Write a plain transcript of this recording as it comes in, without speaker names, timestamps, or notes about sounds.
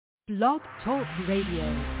Blog Talk Radio.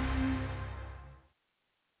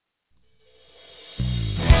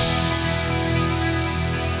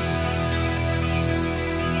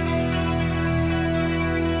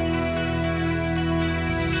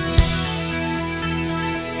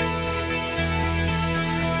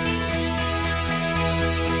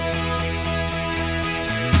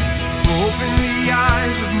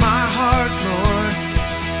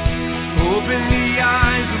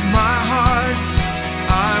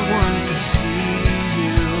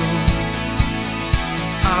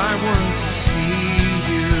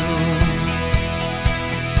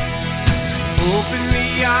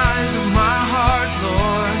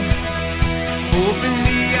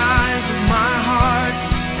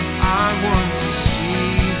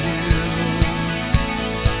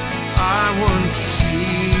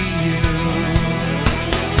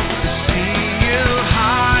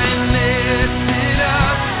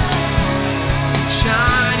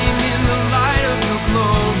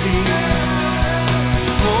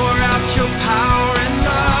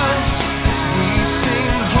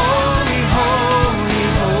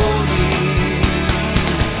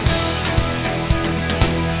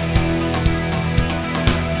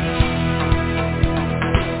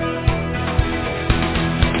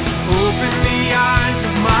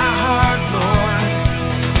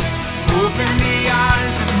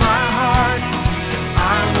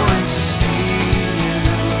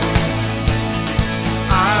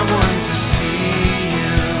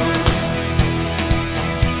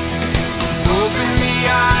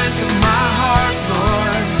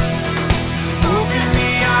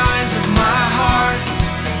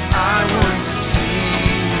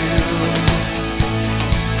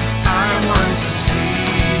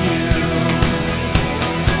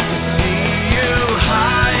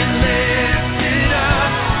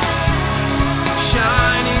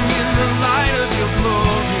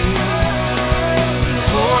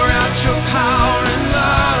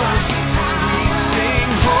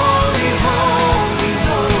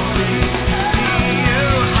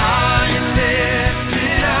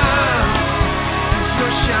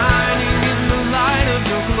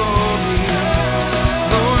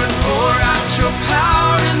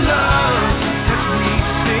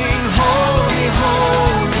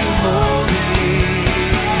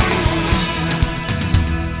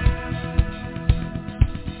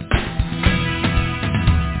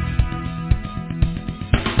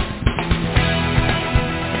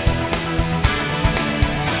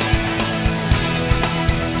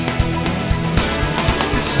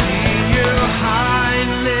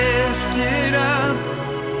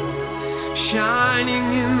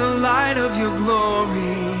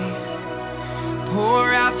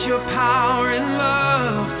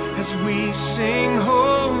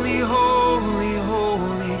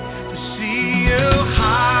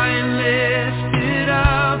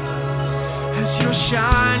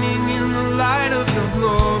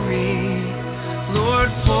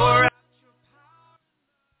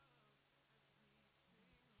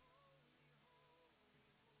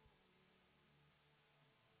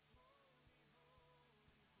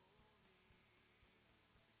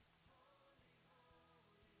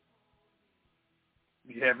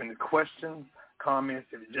 If you have any questions, comments,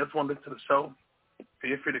 if you just want to listen to the show,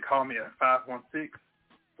 feel free to call me at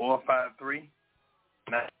 516-453-9118.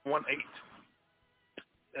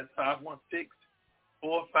 That's 516-453-9118.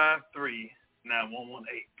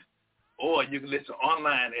 Or you can listen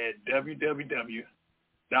online at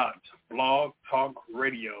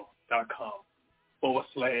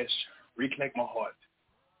www.blogtalkradio.com/reconnectmyheart.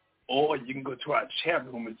 Or you can go to our chat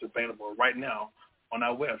room. It's available right now on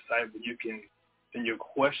our website where you can send your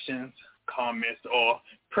questions, comments, or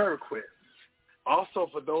prayer requests. Also,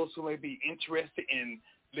 for those who may be interested in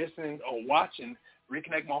listening or watching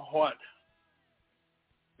Reconnect My Heart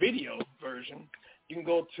video version, you can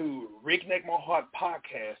go to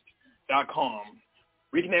reconnectmyheartpodcast.com.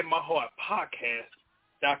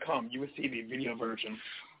 reconnectmyheartpodcast.com. You will see the video version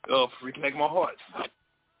of Reconnect My Heart. I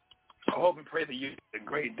hope and pray that you have a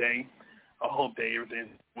great day. I hope that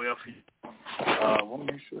everything's well for you. I want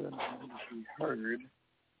to make sure that we heard.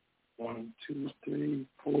 1, 2, 3,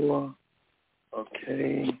 4.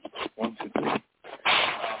 Okay. 1, 2, 3.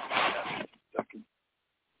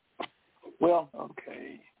 Well,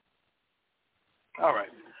 okay. All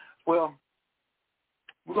right. Well,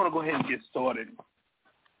 we're going to go ahead and get started.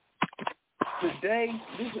 Today,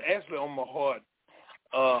 this is actually on my heart.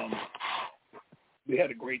 We had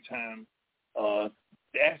a great time.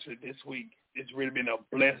 Actually, this week, it's really been a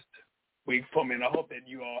blessed week for me, and I hope that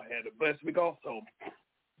you all had a blessed week also.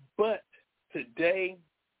 But today,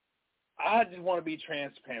 I just want to be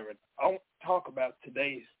transparent. I want to talk about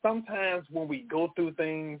today. Sometimes when we go through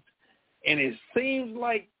things and it seems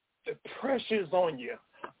like the pressure's on you,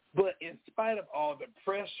 but in spite of all the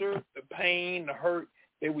pressure, the pain, the hurt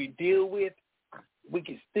that we deal with, we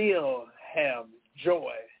can still have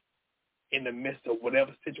joy in the midst of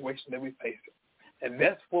whatever situation that we face. And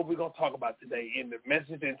that's what we're going to talk about today in the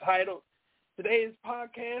message entitled, today's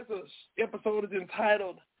podcast or episode is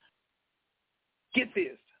entitled, Get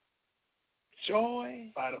This, Joy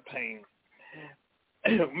Inspite of Pain.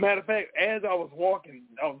 Matter of fact, as I was walking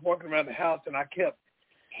around the house and I kept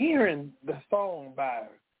hearing the song by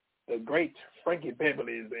the great Frankie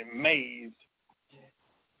Beverly and Mays,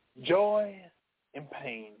 Joy and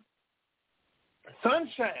Pain,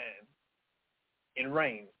 Sunshine and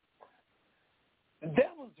Rain.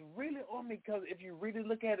 That was really on me because if you really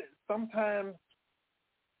look at it, sometimes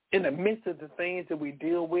in the midst of the things that we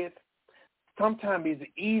deal with, sometimes it's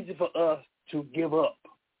easy for us to give up.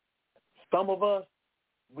 Some of us,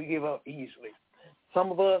 we give up easily.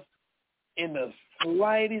 Some of us, in the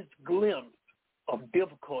slightest glimpse of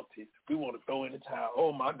difficulties, we want to throw in the towel.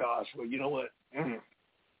 Oh, my gosh, well, you know what?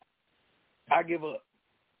 I give up.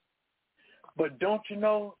 But don't you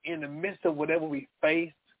know, in the midst of whatever we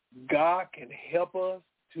face, God can help us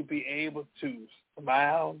to be able to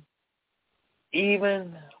smile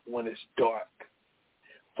even when it's dark.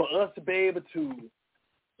 For us to be able to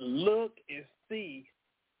look and see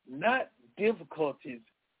not difficulties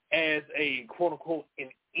as a quote-unquote an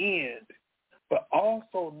end, but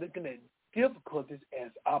also looking at difficulties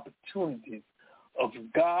as opportunities of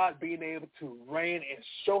God being able to reign and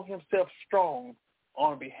show himself strong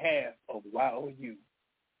on behalf of you.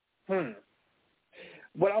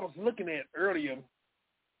 What I was looking at earlier,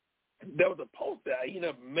 there was a post that I ended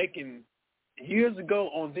up making years ago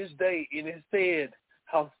on this day, and it said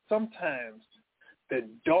how sometimes the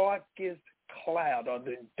darkest cloud or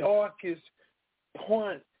the darkest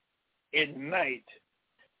point at night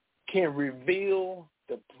can reveal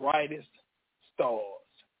the brightest stars.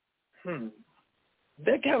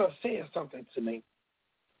 That kind of says something to me.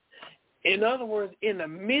 In other words, in the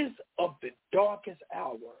midst of the darkest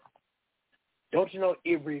hour, don't you know,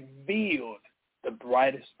 it revealed the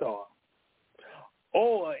brightest star.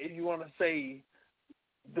 Or if you want to say,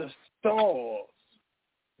 the stars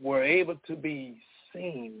were able to be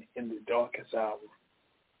seen in the darkest hour.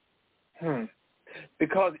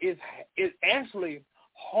 Because it's actually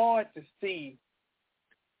hard to see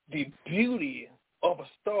the beauty of a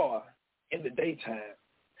star in the daytime.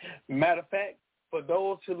 Matter of fact, for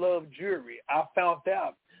those who love jewelry, I found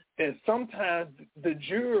out that sometimes the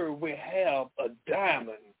jewelry will have a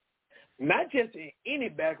diamond, not just in any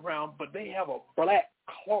background, but they have a black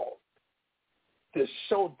cloth to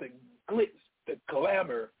show the glitz, the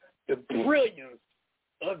glamour, the brilliance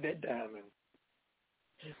of that diamond.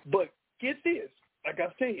 But get this, like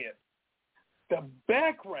I said, the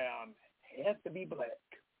background has to be black.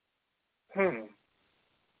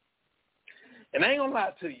 And I ain't gonna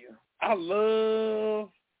lie to you, I love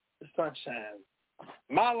the sunshine.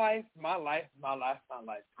 My life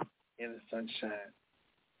in the sunshine.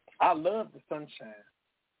 I love the sunshine.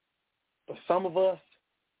 But some of us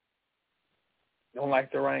don't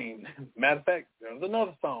like the rain. Matter of fact, there's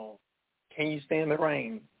another song, Can You Stand the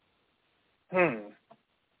Rain?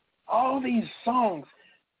 All these songs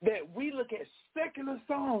that we look at, secular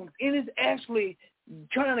songs, it is actually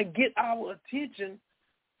trying to get our attention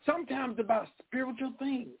sometimes about spiritual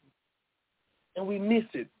things. And we miss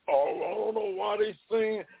it. Oh, I don't know why they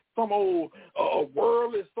sing some old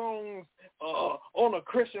worldly songs on a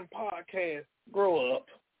Christian podcast. Grow up.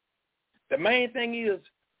 The main thing is,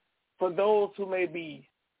 for those who may be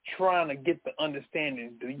trying to get the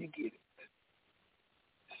understanding, do you get it?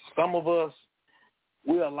 Some of us,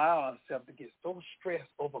 we allow ourselves to get so stressed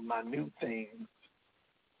over minute things.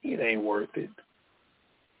 It ain't worth it.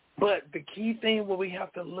 But the key thing what we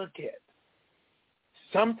have to look at,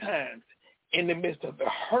 sometimes in the midst of the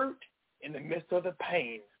hurt, in the midst of the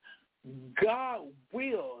pain, God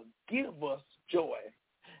will give us joy.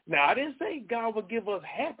 Now, I didn't say God will give us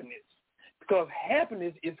happiness, because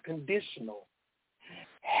happiness is conditional.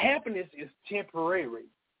 Happiness is temporary.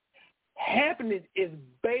 Happiness is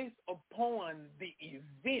based upon the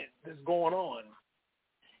event that's going on.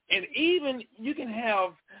 And even you can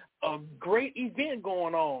have a great event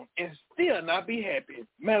going on and still not be happy.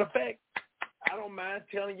 Matter of fact, I don't mind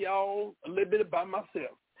telling y'all a little bit about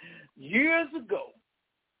myself. Years ago,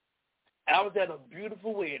 I was at a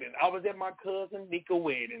beautiful wedding. I was at my cousin Nika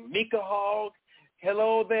wedding. Nika Hogg,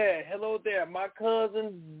 hello there. My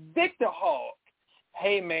cousin Victor Hogg.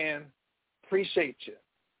 Hey, man, appreciate you.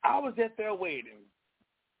 I was at their wedding,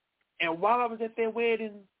 And while I was at that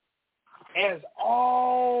wedding, as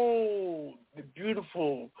all the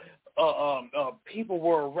beautiful people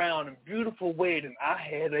were around and beautiful wedding, I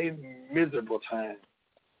had a miserable time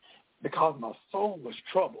because my soul was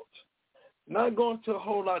troubled. Not going into a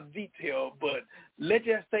whole lot of detail, but let's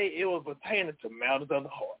just say it was pertaining to matters of the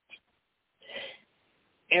heart.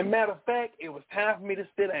 And matter of fact, it was time for me to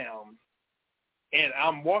sit down. And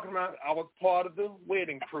I'm walking around. I was part of the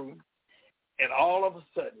wedding crew. And all of a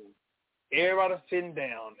sudden, everybody's sitting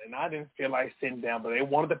down. And I didn't feel like sitting down, but they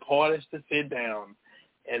wanted the parties to sit down.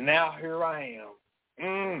 And now here I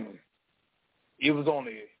am. It was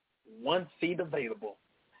only one seat available.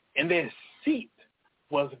 And that seat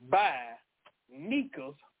was by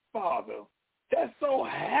Nika's father. That so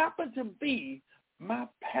happened to be my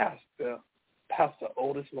pastor, Pastor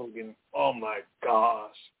Otis Logan. Oh, my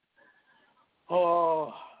gosh.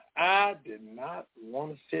 Oh, I did not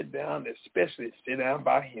want to sit down, especially sit down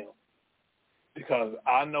by him, because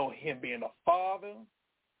I know him being a father,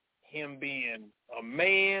 him being a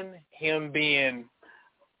man, him being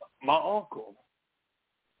my uncle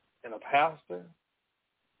and a pastor.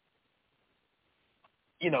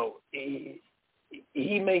 You know, he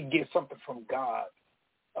may get something from God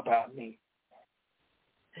about me.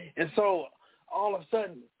 And so all of a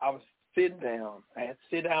sudden I was sitting down. I had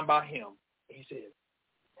to sit down by him. He said,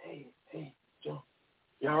 hey, Joe,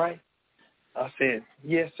 you all right? I said,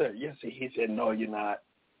 yes, sir. Yes, sir. He said, no, you're not.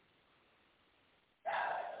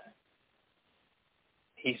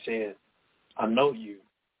 He said, I know you.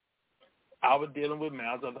 I was dealing with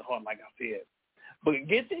matters of the heart, like I said. But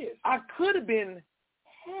get this, I could have been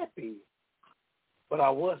happy, but I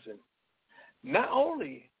wasn't. Not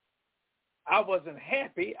only I wasn't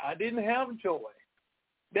happy, I didn't have joy.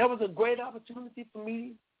 There was a great opportunity for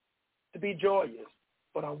me to be joyous,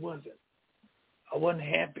 but I wasn't. I wasn't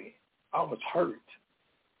happy. I was hurt.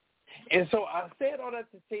 And so I said all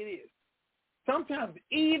that to say this. Sometimes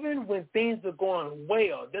even when things are going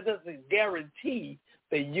well, that doesn't guarantee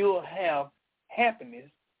that you'll have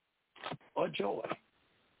happiness or joy.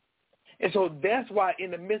 And so that's why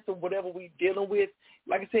in the midst of whatever we're dealing with,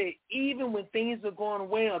 like I said, even when things are going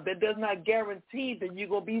well, that does not guarantee that you're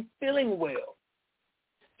going to be feeling well.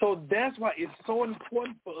 So that's why it's so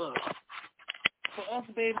important for us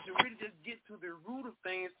to be able to really just get to the root of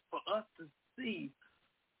things, for us to see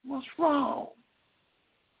what's wrong.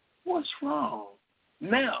 What's wrong?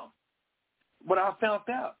 Now, what I found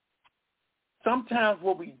out, sometimes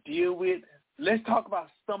what we deal with, let's talk about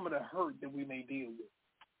some of the hurt that we may deal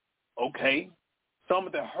with. Okay? Some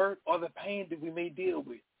of the hurt or the pain that we may deal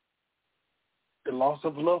with. The loss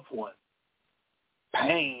of a loved one,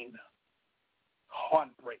 pain,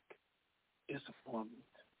 heartbreak, disappointment.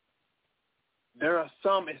 There are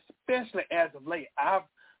some, especially as of late, I've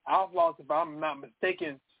lost, if I'm not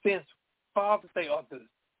mistaken, since Father's Day or the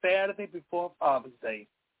Saturday before Father's Day,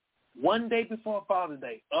 one day before Father's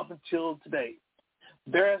Day, up until today,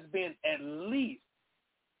 there has been at least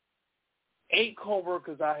 8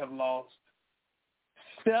 coworkers I have lost,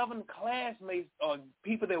 7 classmates or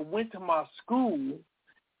people that went to my school,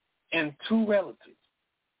 and 2 relatives.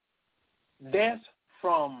 That's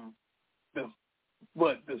from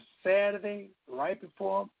the Saturday right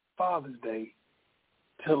before Father's Day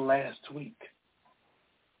till last week.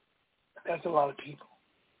 That's a lot of people.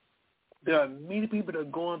 There are many people that are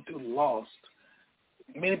going through loss,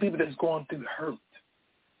 many people that's going through hurt.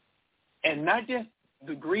 And not just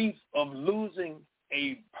the grief of losing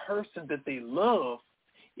a person that they love,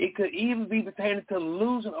 it could even be pertaining to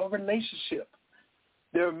losing a relationship.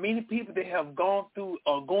 There are many people that have gone through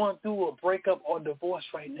or going through a breakup or divorce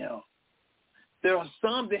right now. There are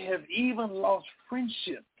some that have even lost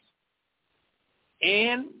friendships.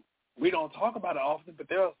 And we don't talk about it often, but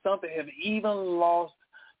there are some that have even lost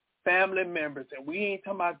family members. And we ain't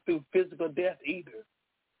talking about through physical death either.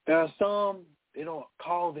 There are some, they don't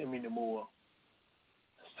call them anymore.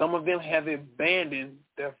 Some of them have abandoned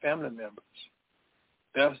their family members.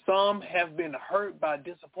 There are some have been hurt by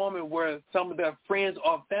disappointment where some of their friends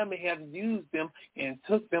or family have used them and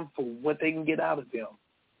took them for what they can get out of them.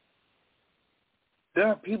 There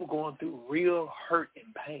are people going through real hurt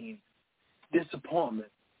and pain, disappointment,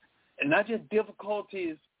 and not just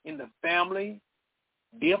difficulties in the family,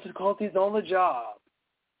 difficulties on the job.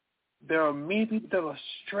 There are many people that are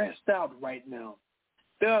stressed out right now.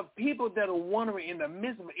 There are people that are wondering in the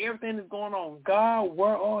midst of everything that's going on, God,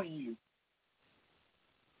 where are you?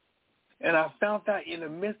 And I found out in the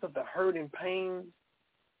midst of the hurt and pain,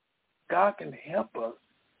 God can help us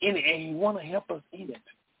in it, and He wants to help us in it.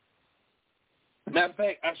 Matter of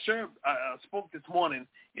fact, I spoke this morning,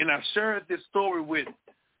 and I shared this story with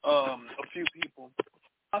a few people.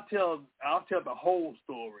 I'll tell the whole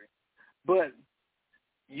story. But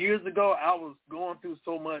years ago, I was going through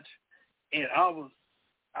so much, and I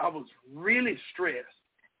was really stressed.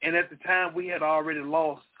 And at the time, we had already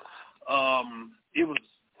lost. It was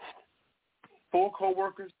four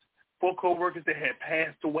coworkers that had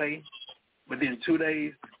passed away within 2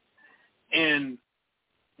 days. And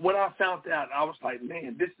when I found out, I was like,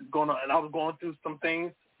 man, this is going on. And I was going through some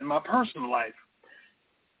things in my personal life.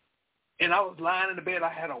 And I was lying in the bed. I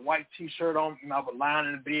had a white T-shirt on, and I was lying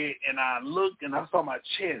in the bed, and I looked, and I saw my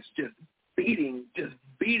chest just beating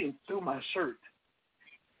through my shirt.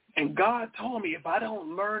 And God told me if I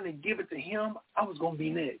don't learn to give it to him, I was going to be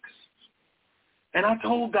next. And I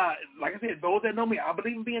told God, like I said, those that know me, I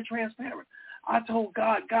believe in being transparent. I told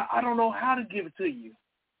God, I don't know how to give it to you.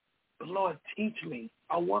 But, Lord, teach me.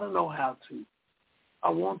 I want to know how to. I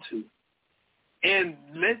want to. And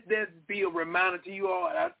let that be a reminder to you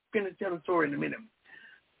all. I'll finish telling the story in a minute.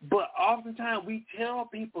 But oftentimes we tell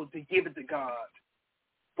people to give it to God.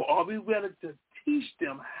 But are we willing to teach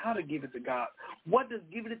them how to give it to God? What does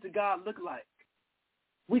giving it to God look like?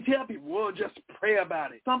 We tell people, well, just pray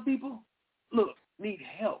about it. Some people, look, need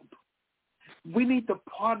help. We need to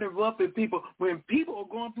partner up with people. When people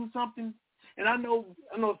are going through something, and I know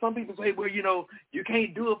some people say, well, you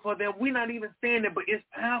can't do it for them. We're not even saying that, but it's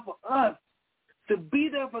time for us to be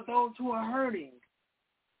there for those who are hurting.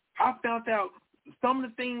 I found out some of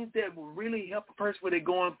the things that will really help a person when they're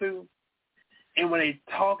going through, and when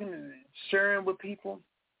they're talking and sharing with people,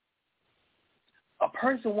 a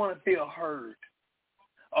person want to feel heard.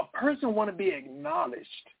 A person want to be acknowledged.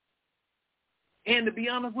 And to be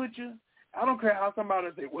honest with you, I don't care how somebody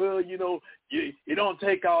say, well, you don't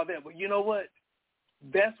take all that. But you know what?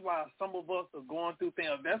 That's why some of us are going through things.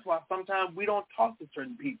 That's why sometimes we don't talk to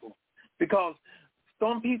certain people. Because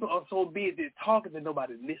some people are so busy talking that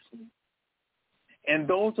nobody's listening. And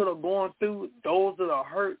those that are going through, those that are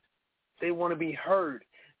hurt, they want to be heard.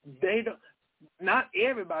 Not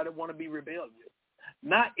everybody want to be rebellious.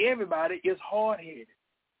 Not everybody is hard-headed.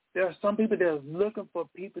 There are some people that are looking for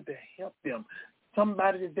people to help them,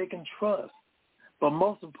 somebody that they can trust. But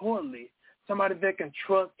most importantly, somebody that can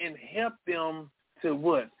trust and help them to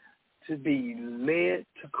what? To be led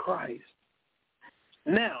to Christ.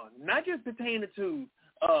 Now, not just pertaining to,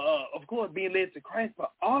 of course, being led to Christ,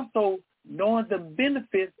 but also knowing the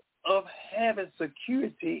benefits of having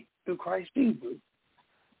security through Christ Jesus.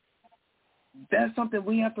 That's something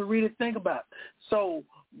we have to really think about. So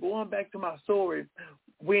going back to my story,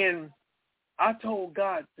 when I told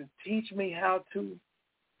God to teach me how to,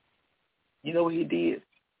 you know what he did?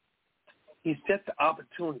 He set the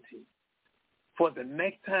opportunity for the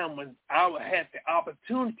next time when I would have the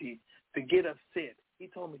opportunity to get upset. He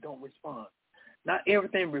told me don't respond. Not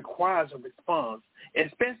everything requires a response,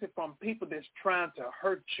 especially from people that's trying to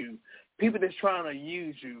hurt you, people that's trying to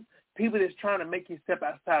use you, people that's trying to make you step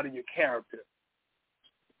outside of your character.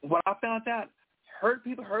 What I found out, hurt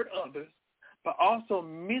people hurt others, but also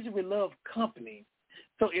misery loves company.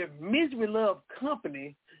 So if misery loves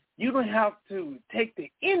company, you don't have to take the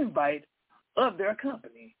invite of their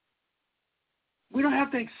company. We don't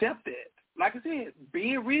have to accept it. Like I said,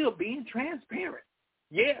 being real, being transparent.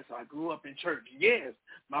 Yes, I grew up in church. Yes,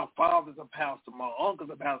 my father's a pastor, my uncle's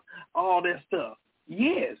a pastor, all that stuff.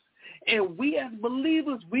 Yes. And we as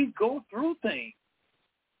believers, we go through things.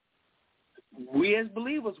 We as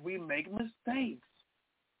believers, we make mistakes.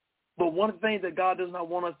 But one of the things that God does not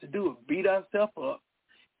want us to do is beat ourselves up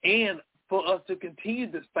and for us to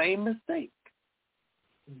continue the same mistake.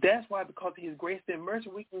 That's why, because of his grace and mercy,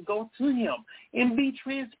 we can go to him and be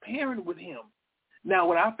transparent with him. Now,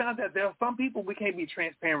 when I found out there are some people we can't be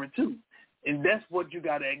transparent to, and that's what you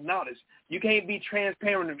got to acknowledge. You can't be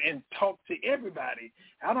transparent and talk to everybody.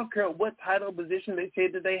 I don't care what title or position they say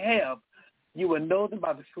that they have. You will know them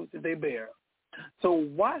by the fruit that they bear. So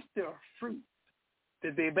watch their fruit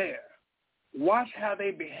that they bear. Watch how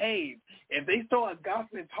they behave. If they start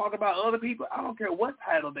gossiping and talk about other people, I don't care what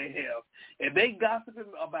title they have. If they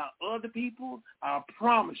gossiping about other people, I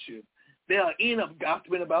promise you, they'll end up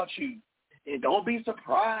gossiping about you. And don't be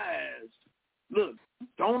surprised. Look,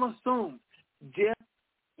 don't assume. Just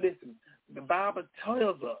listen. The Bible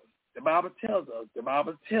tells us.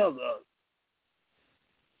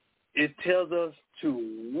 It tells us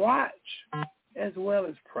to watch as well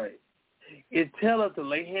as pray. It tells us to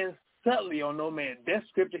lay hands subtly on no man. That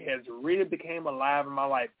scripture has really become alive in my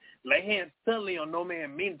life. Lay hands subtly on no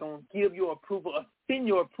man means don't give your approval or send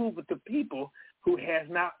your approval to people who has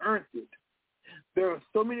not earned it. There are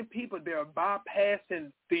so many people that are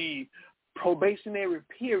bypassing the probationary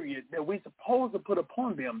period that we're supposed to put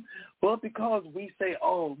upon them, but because we say,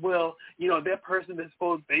 oh, well, that person is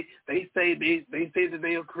supposed, they say that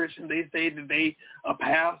they are Christian, they say that they a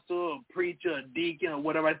pastor, a preacher, a deacon, or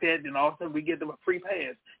whatever like that, then all of a sudden we give them a free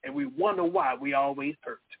pass, and we wonder why we always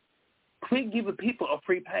hurt. Quit giving people a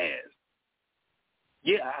free pass.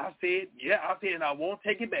 I said, and I won't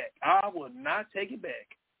take it back. I will not take it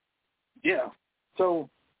back. Yeah. So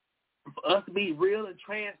for us to be real and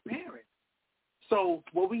transparent. So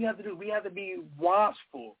what we have to do, we have to be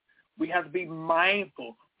watchful. We have to be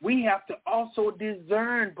mindful. We have to also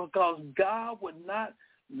discern, because God would not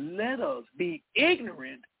let us be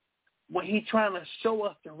ignorant when he's trying to show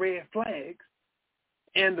us the red flags.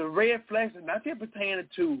 And the red flags are not just pertaining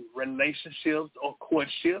to relationships or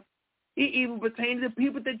courtship. It even pertains to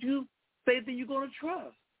people that you say that you're going to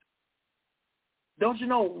trust. Don't you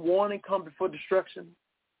know warning comes before destruction?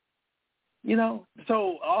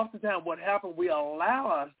 So oftentimes what happens, we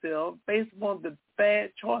allow ourselves, based on the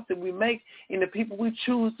bad choice that we make in the people we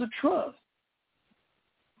choose to trust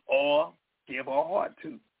or give our heart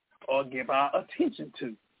to or give our attention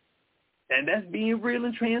to. And that's being real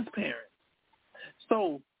and transparent.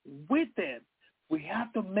 So with that, we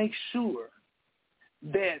have to make sure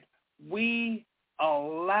that we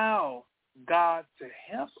allow God to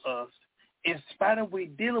help us in spite of what we're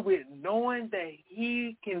dealing with, knowing that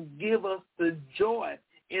he can give us the joy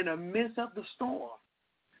in the midst of the storm.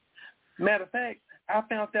 Matter of fact, I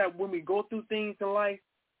found out when we go through things in life,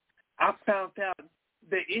 I found out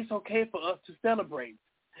that it's okay for us to celebrate.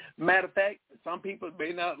 Matter of fact, some people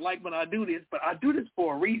may not like when I do this, but I do this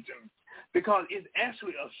for a reason, because it's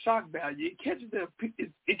actually a shock value.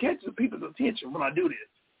 It catches people's attention when I do this.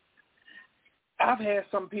 I've had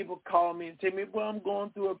some people call me and tell me, well, I'm going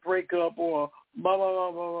through a breakup or blah, blah,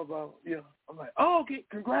 blah, blah, blah, blah. I'm like, oh, okay,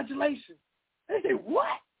 congratulations. They say, what?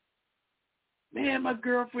 Man, my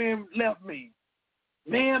girlfriend left me.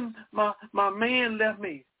 Man, my man left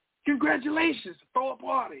me. Congratulations, throw a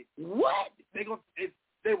party. What? They was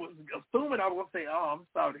assuming I was going to say, oh, I'm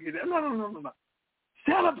sorry to hear that. No.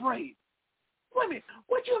 Celebrate. Wait a minute.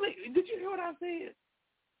 What you mean? Did you hear what I said?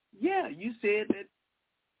 Yeah, you said that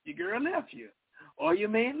your girl left you. Or your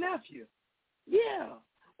man left you. Yeah.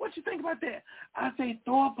 What you think about that? I say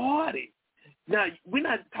throw a party. Now, we're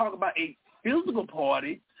not talking about a physical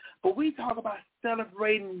party, but we talk about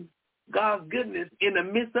celebrating God's goodness in the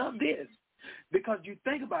midst of this. Because you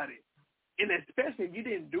think about it, and especially if you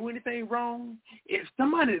didn't do anything wrong, if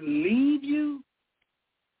somebody leaves you,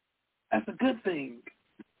 that's a good thing.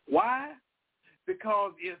 Why?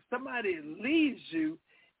 Because if somebody leaves you,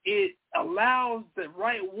 it allows the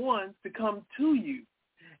right ones to come to you.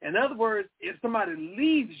 In other words, if somebody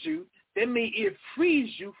leaves you, that means it frees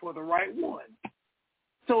you for the right one.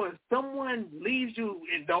 So if someone leaves you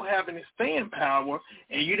and don't have any staying power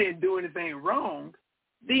and you didn't do anything wrong,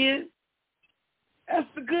 then that's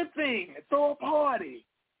a good thing. Throw a party.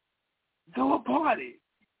 Throw a party.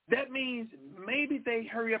 That means maybe they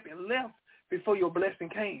hurry up and left before your blessing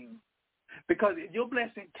came. Because if your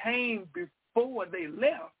blessing came before they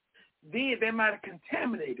left, then they might have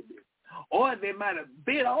contaminated it. Or they might have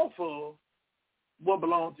bit off of what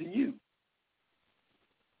belongs to you.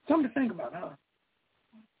 Something to think about, huh?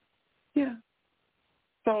 Yeah.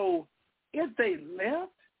 So if they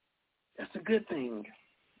left, that's a good thing.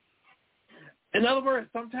 In other words,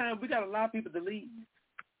 sometimes we got to allow people to leave.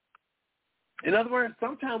 In other words,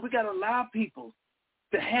 sometimes we got to allow people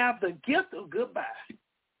to have the gift of goodbye.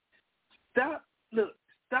 Stop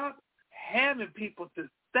having people to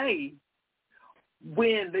stay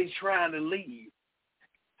when they trying to leave.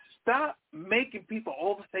 Stop making people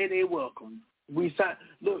overstay their welcome.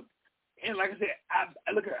 Look, and like I said,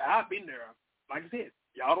 I've been there. Like I said,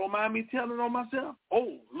 y'all don't mind me telling on myself?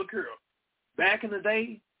 Oh, look here. Back in the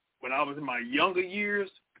day, when I was in my younger years,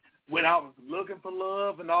 when I was looking for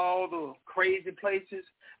love in all the crazy places,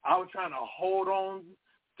 I was trying to hold on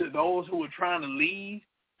to those who were trying to leave,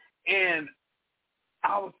 and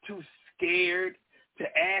I was too scared to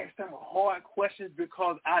ask them hard questions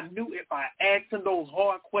because I knew if I asked them those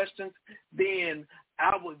hard questions, then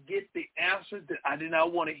I would get the answers that I did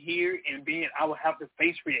not want to hear, and then I would have to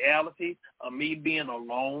face reality of me being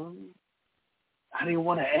alone. I didn't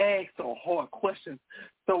want to ask those hard questions,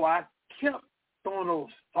 so I kept throwing those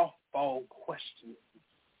softball questions.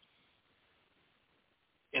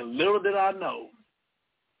 And little did I know,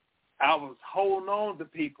 I was holding on to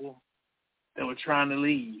people that were trying to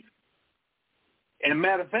leave. And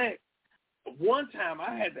matter of fact, one time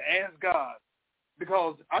I had to ask God,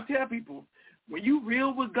 because I tell people, when you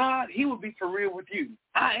real with God, he will be for real with you.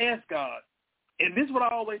 I asked God, and this is what I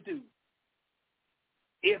always do.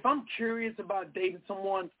 if I'm curious about dating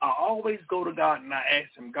someone, I always go to God and I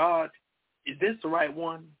ask him, God, is this the right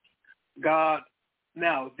one? God,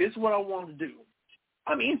 now, this is what I want to do.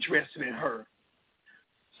 I'm interested in her.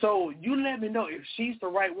 So you let me know if she's the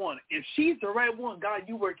right one. If she's the right one, God,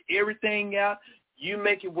 you work everything out. You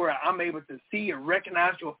make it where I'm able to see and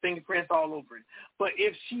recognize your fingerprints all over it. But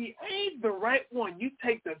if she ain't the right one, you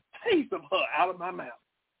take the taste of her out of my mouth.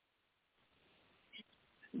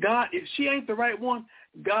 God, if she ain't the right one,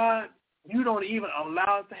 God, you don't even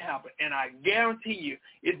allow it to happen. And I guarantee you,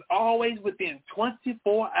 it's always within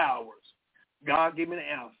 24 hours, God give me the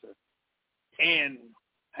answer. And,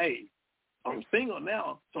 hey, I'm single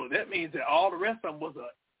now, so that means that all the rest of them was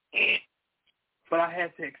a eh. But I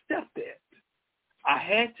had to accept that. I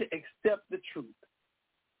had to accept the truth.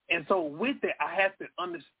 And so with that, I had to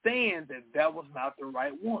understand that that was not the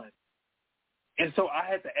right one. And so I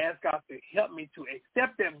had to ask God to help me to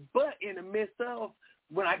accept that. But in the midst of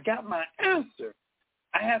when I got my answer,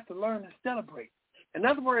 I had to learn to celebrate. In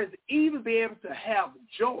other words, even be able to have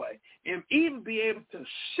joy and even be able to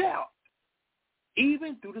shout,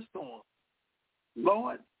 even through the storm.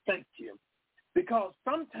 Lord, thank you. Because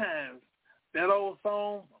sometimes that old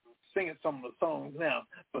song, I'm singing some of the songs now,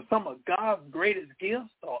 but some of God's greatest gifts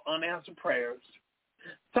are unanswered prayers.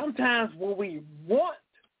 Sometimes when we want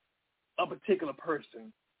a particular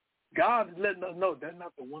person, God is letting us know that's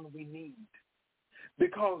not the one we need.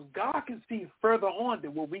 Because God can see further on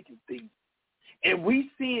than what we can see. And we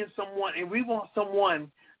seeing someone, and we want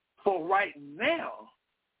someone for right now,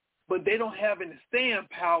 but they don't have any staying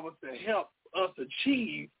power to help us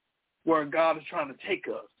achieve where God is trying to take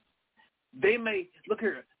us. They may, look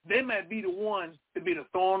here, they might be the one to be the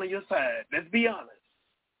thorn on your side. Let's be honest.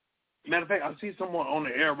 Matter of fact, I see someone on the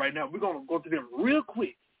air right now. We're going to go to them real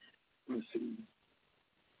quick. Let me see.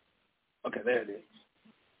 Okay, there it is.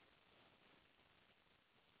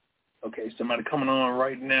 Okay, somebody coming on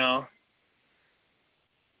right now.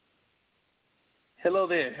 Hello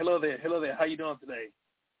there. How you doing today?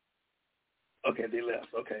 Okay, they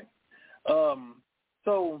left. Okay.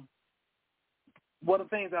 So one of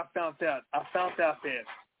the things I found out that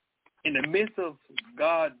in the midst of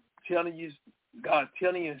God telling you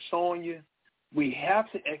and showing you, we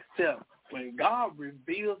have to accept when God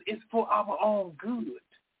reveals, it's for our own good.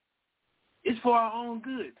 It's for our own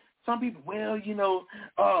good. Some people, well, you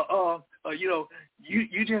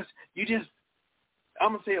just.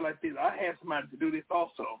 I'm gonna say it like this. I had somebody to do this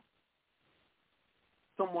also.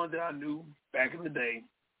 Someone that I knew back in the day,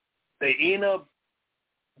 they end up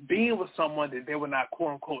being with someone that they were not,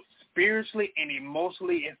 quote unquote, spiritually and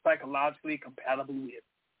emotionally and psychologically compatible with.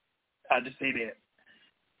 I'll just say that.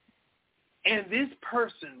 And this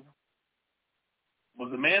person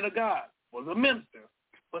was a man of God, was a minister,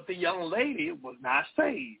 but the young lady was not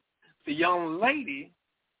saved. The young lady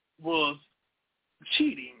was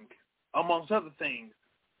cheating, amongst other things.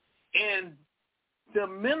 And the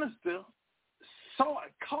minister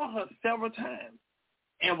caught her several times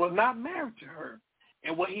and was not married to her.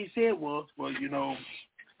 And what he said was, well,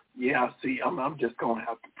 yeah, see, I'm just going to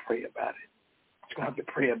have to pray about it. I'm going to have to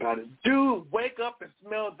pray about it. Dude, wake up and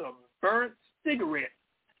smell the burnt cigarette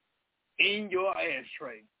in your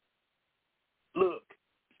ashtray. Look,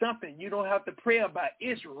 something you don't have to pray about.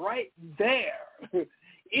 It's right there.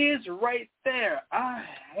 It's right there. I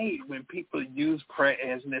hate when people use prayer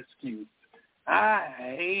as an excuse. I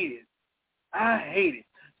hate it.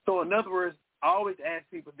 So in other words, I always ask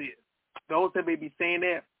people this. Those that may be saying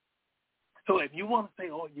that. So if you want to say,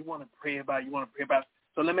 oh, you want to pray about it.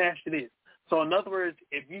 So let me ask you this. So in other words,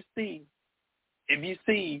 if you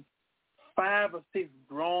see 5 or 6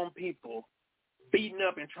 grown people beating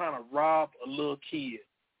up and trying to rob a little kid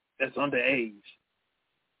that's underage,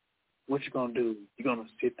 what you going to do? You're going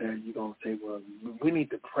to sit there and you're going to say, well, we need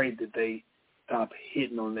to pray that they stop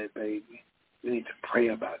hitting on that baby. We need to pray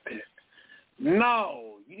about that.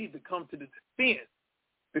 No, you need to come to the defense,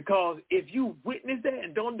 because if you witness that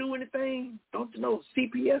and don't do anything, don't you know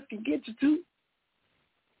CPS can get you too?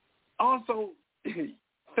 Also,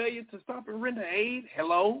 failure to stop and render aid.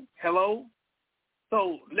 Hello.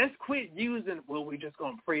 So let's quit using, well, we're just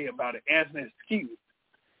going to pray about it as an excuse.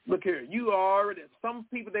 Look here, some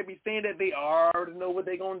people, they be saying that they already know what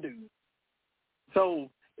they're going to do. So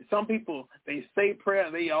some people, they say prayer,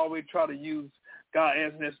 and they always try to use God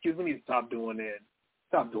as an excuse. We need to stop doing that.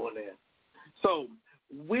 So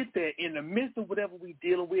with that, in the midst of whatever we're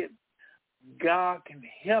dealing with, God can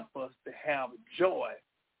help us to have joy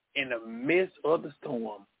in the midst of the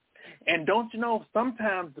storm. And don't you know,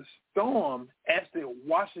 sometimes the storm actually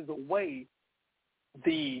washes away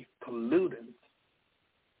the pollutants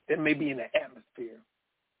that may be in the atmosphere,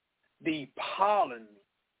 the pollen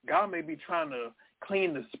God may be trying to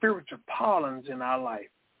clean the spiritual pollens in our life.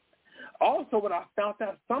 Also, what I found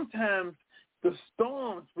out, sometimes the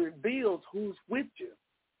storms reveals who's with you.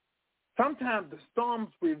 Sometimes the storms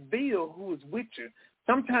reveal who is with you.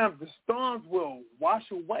 Sometimes the storms will wash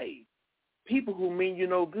away people who mean you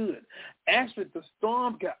no good. Actually, the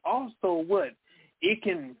storm can also what? It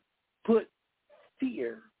can put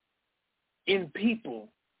fear in people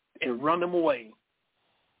and run them away.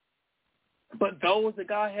 But those that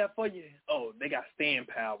God have for you, they got staying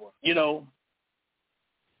power. You know,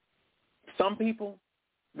 some people,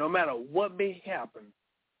 no matter what may happen,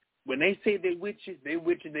 when they say they with you,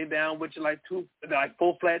 they down with you like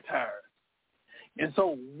 4 flat tires. And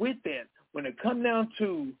so with that, when it comes down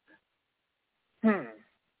to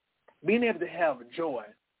being able to have joy,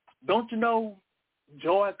 don't you know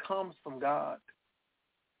joy comes from God?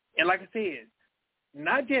 And like I said,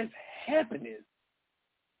 not just happiness,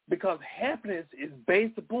 because happiness is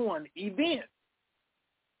based upon events,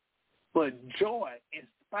 but joy in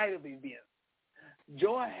spite of events.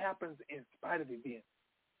 Joy happens in spite of events.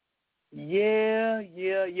 Yeah.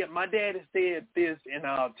 My daddy said this, and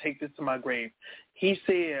I'll take this to my grave. He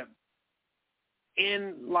said,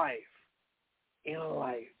 in life,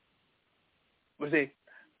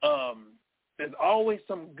 there's always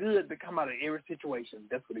some good to come out of every situation.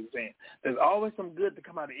 That's what he's saying. There's always some good to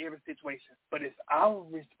come out of every situation, but it's our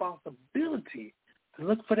responsibility to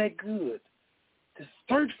look for that good, to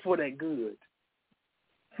search for that good.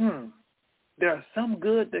 There are some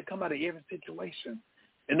good that come out of every situation.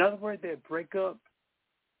 In other words, that breakup,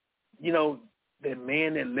 that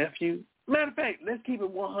man that left you. Matter of fact, let's keep it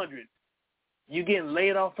 100. You getting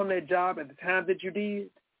laid off from that job at the time that you did?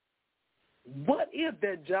 What if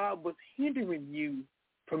that job was hindering you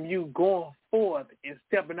from you going forth and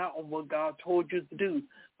stepping out on what God told you to do,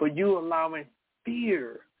 but you allowing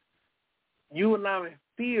fear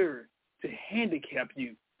to handicap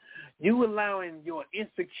you? You allowing your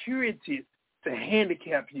insecurities to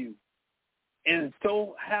handicap you. And it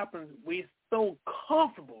so happens we're so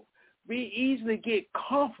comfortable. We easily get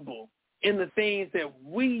comfortable in the things that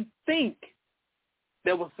we think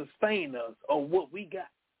that will sustain us or what we got.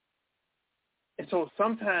 And so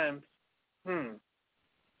sometimes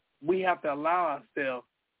we have to allow ourselves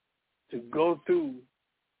to go through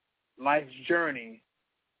life's journey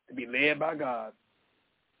to be led by God.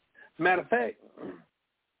 Matter of fact,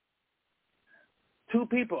 2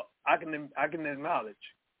 people I can acknowledge.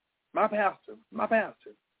 My pastor,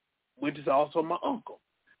 which is also my uncle.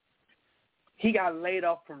 He got laid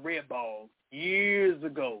off from Red Ball years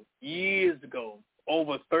ago,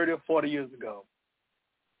 over 30 or 40 years ago.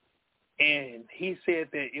 And he said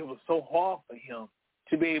that it was so hard for him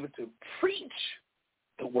to be able to preach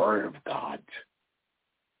the word of God.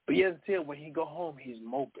 But yet until when he go home, he's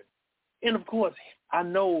moping. And, of course, I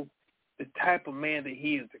know the type of man that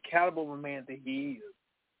he is, the caliber of a man that he is.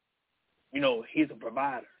 He's a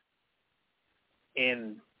provider.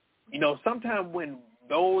 And, sometimes when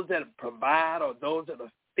those that provide or those that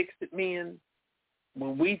are fixed men,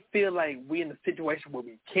 when we feel like we're in a situation where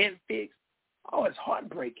we can't fix, it's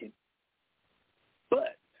heartbreaking.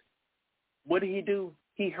 But what did he do?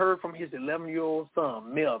 He heard from his 11-year-old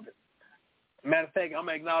son, Melvin. Matter of fact, I'm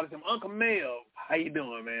going to acknowledge him. Uncle Mel, how you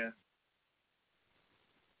doing, man?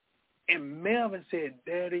 And Melvin said,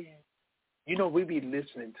 Daddy, we be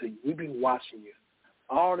listening to you. We be watching you.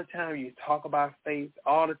 All the time you talk about faith.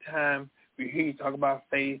 All the time we hear you talk about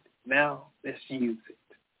faith. Now let's use it.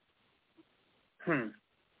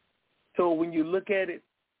 So when you look at it,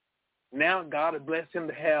 now God has blessed him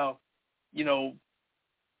to have,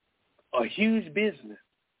 a huge business.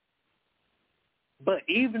 But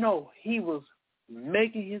even though he was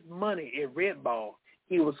making his money at Red Ball,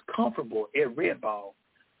 he was comfortable at Red Ball.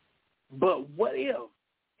 But what if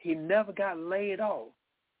he never got laid off?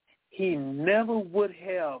 He never would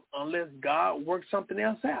have unless God worked something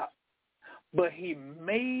else out. But he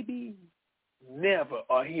maybe never,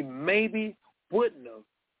 or he maybe wouldn't have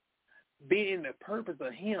been the purpose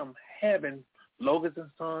of him having Logan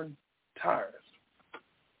 & Son tires.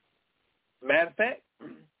 Matter of fact,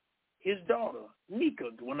 his daughter, Nika,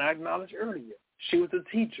 the one I acknowledged earlier, she was a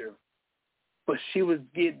teacher, but she was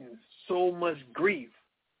getting so much grief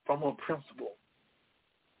from her principal.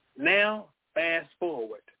 Now, fast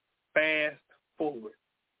forward.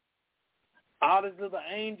 All this little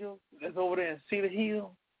angel that's over there in Cedar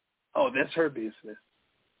Hill, that's her business.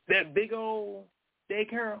 That big old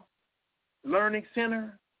daycare, learning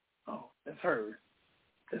center, that's hers.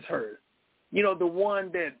 That's hers. The one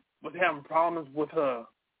that was having problems with her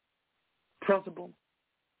principal,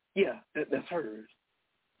 that's hers.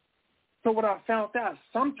 So what I found out,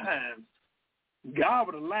 sometimes God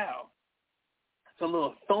would allow some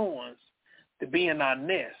little thorns to be in our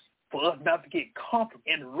nest for us not to get comfort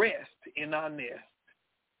and rest in our nest.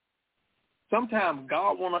 Sometimes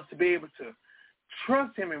God wants us to be able to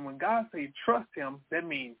trust him, and when God says trust him, that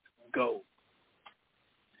means go.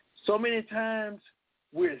 So many times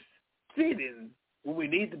we're sitting when we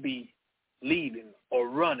need to be leading or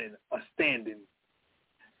running or standing,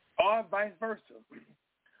 or vice versa.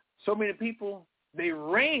 So many people, they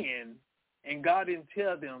ran, and God didn't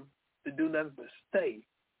tell them to do nothing but stay,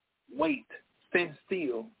 wait, stand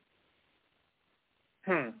still.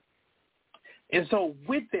 And so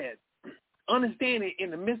with that, understanding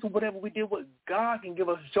in the midst of whatever we deal with, God can give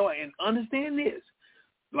us joy. And understand this,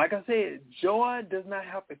 like I said, joy does not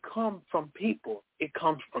have to come from people. It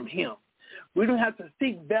comes from him. We don't have to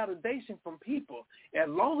seek validation from people. As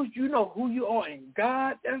long as you know who you are in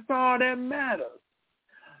God, that's all that matters.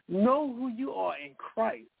 Know who you are in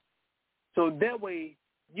Christ. So that way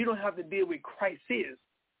you don't have to deal with crises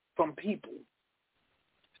from people.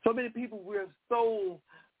 So many people, we're so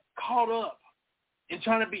caught up in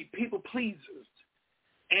trying to be people pleasers,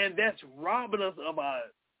 and that's robbing us of our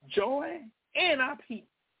joy and our peace.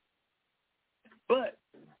 But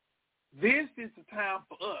this is the time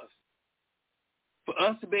for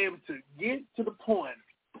us to be able to get to the point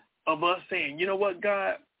of us saying, you know what,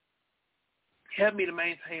 God, help me to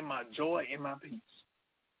maintain my joy and my peace.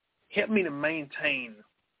 Help me to maintain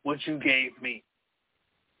what you gave me.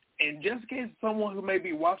 And just in case someone who may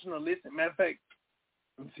be watching or listening, matter of fact,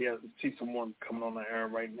 let me see, I see someone coming on the air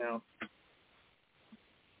right now.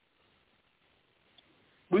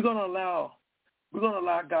 We're gonna allow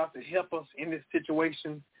God to help us in this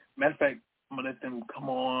situation. Matter of fact, I'm gonna let them come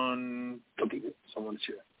on. Okay, good. Someone to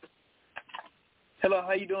share. Hello,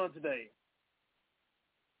 how you doing today?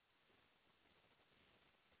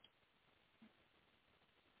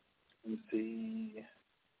 Let me see.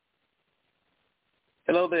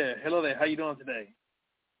 Hello there. How you doing today?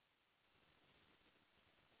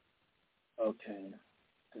 Okay.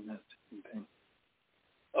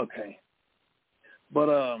 Okay.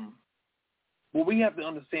 But what we have to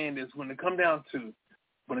understand is when it come down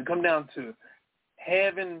to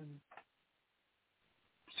having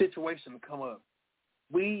situations come up,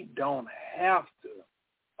 we don't have to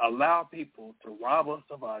allow people to rob us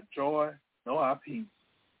of our joy nor our peace.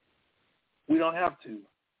 We don't have to.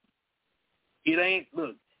 It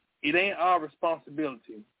ain't our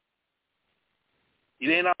responsibility. It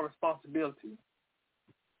ain't our responsibility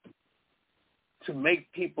to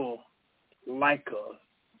make people like us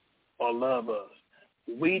or love us.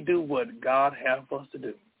 We do what God has us to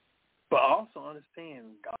do. But also understand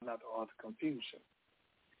God not the author of confusion.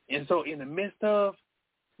 And so in the midst of,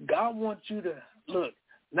 God wants you to,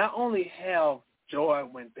 not only have joy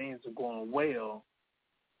when things are going well,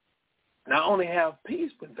 not only have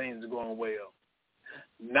peace when things are going well,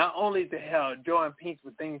 not only to have joy and peace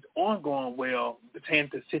when things aren't going well pertaining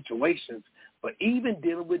to situations, but even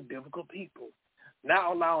dealing with difficult people,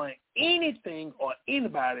 not allowing anything or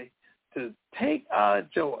anybody to take our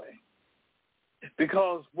joy.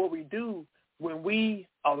 Because what we do when we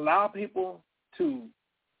allow people to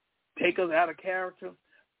take us out of character,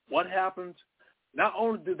 what happens? Not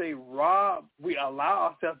only do we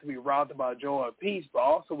allow ourselves to be robbed of our joy and peace, but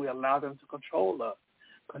also we allow them to control us,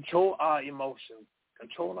 control our emotions,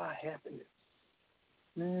 control our happiness.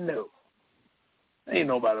 No. Ain't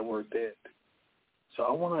nobody worth that. So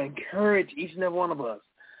I want to encourage each and every one of us.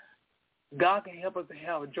 God can help us to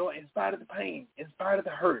have joy in spite of the pain, in spite of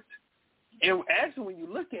the hurt. And actually, when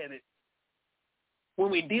you look at it, when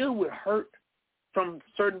we deal with hurt from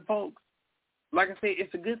certain folks, like I say,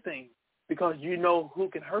 it's a good thing because you know who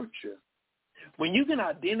can hurt you. When you can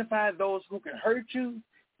identify those who can hurt you,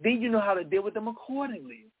 then you know how to deal with them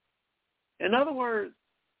accordingly. In other words,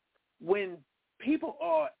 when people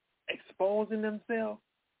are exposing themselves,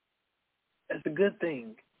 that's a good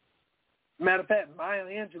thing. Matter of fact, Maya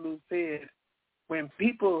Angelou said, when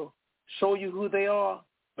people show you who they are,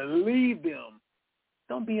 believe them.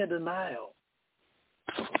 Don't be in denial.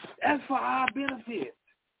 That's for our benefit.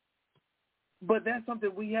 But that's something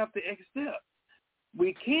we have to accept.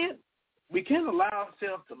 We can't allow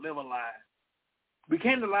ourselves to live a lie. We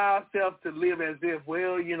can't allow ourselves to live as if,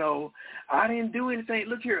 I didn't do anything.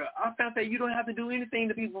 Look here, I found that you don't have to do anything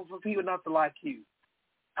to people for people not to like you.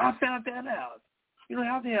 I found that out. You don't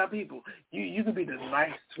have to have people. You can be the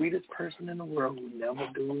nice, sweetest person in the world who never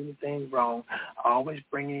do anything wrong, always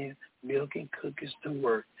bring in milk and cookies to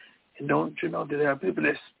work. And don't you know that there are people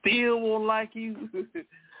that still won't like you?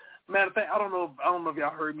 Matter of fact, I don't know if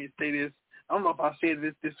y'all heard me say this. I don't know if I said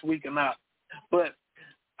this week or not, but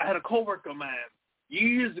I had a coworker of mine.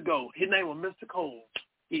 years ago. His name was Mr. Cole.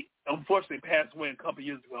 He unfortunately passed away a couple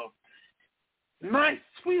years ago. Nice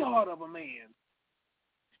sweetheart of a man.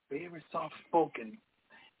 Very soft-spoken.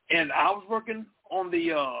 And I was working on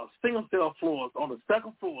the single-cell floors, on the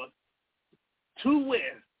second floor, 2 West,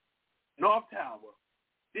 North Tower.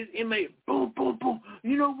 This inmate, boom, boom, boom.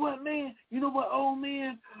 You know what, man? You know what, old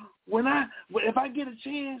man? If I get a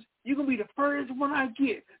chance, you're going to be the first one I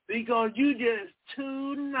get because you just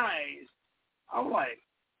too nice. I was like,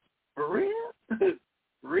 for real?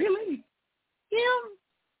 Really?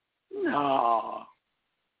 Him? No.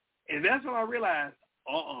 And that's when I realized,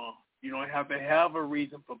 you don't have to have a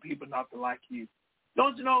reason for people not to like you.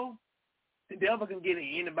 Don't you know the devil can get in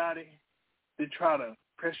anybody to try to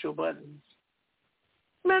press your buttons?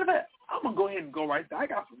 Matter of fact, I'm going to go ahead and go right there. I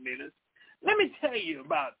got some minutes. Let me tell you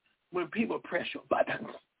about when people press your buttons.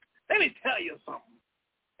 Let me tell you something.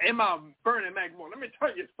 Am I burning McMore? Let me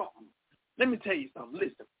tell you something. Let me tell you something.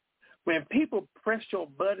 Listen, when people press your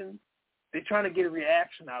buttons, they're trying to get a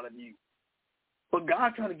reaction out of you. But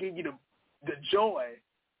God's trying to give you the joy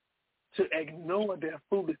to ignore their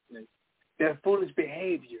foolishness, their foolish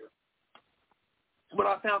behavior. What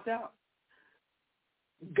I found out,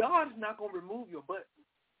 God is not going to remove your buttons.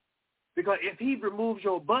 Because if he removes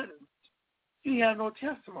your buttons, you have no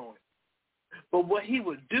testimony. But what he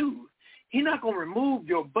would do, he's not going to remove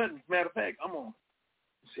your buttons. Matter of fact,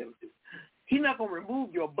 he's not going to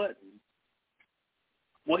remove your buttons.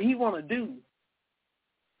 What he want to do,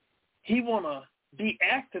 he want to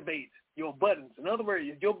deactivate your buttons. In other words,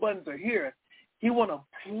 if your buttons are here, he want to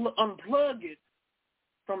unplug it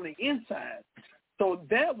from the inside. So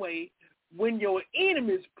that way, when your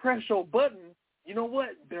enemies press your button, you know what?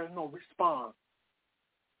 There's no response.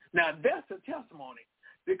 Now, that's a testimony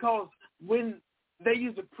because when they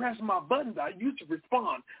used to press my buttons, I used to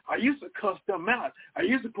respond. I used to cuss them out. I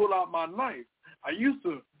used to pull out my knife. I used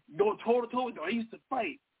to go toe-to-toe with them. I used to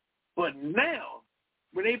fight. But now,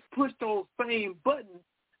 when they push those same buttons,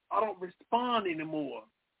 I don't respond anymore.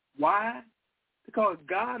 Why? Because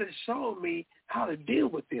God has shown me how to deal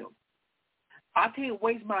with them. I can't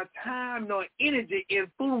waste my time nor energy in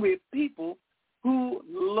fooling with people who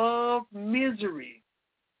love misery.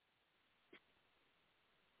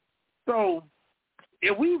 So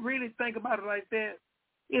if we really think about it like that,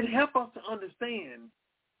 it helps us to understand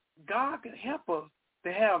God can help us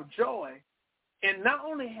to have joy, and not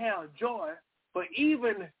only have joy, but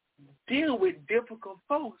even deal with difficult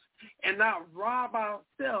folks and not rob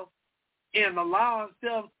ourselves and allow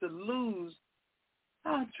ourselves to lose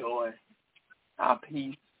our joy, our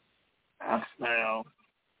peace, our smile.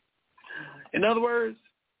 In other words,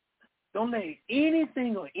 don't let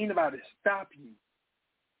anything or anybody stop you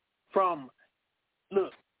from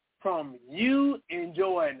you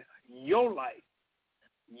enjoying your life,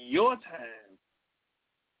 your time,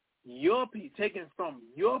 your peace, taken from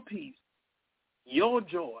your peace, your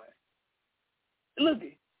joy. Look,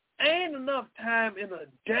 ain't enough time in a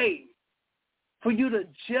day for you to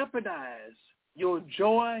jeopardize your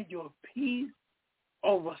joy, your peace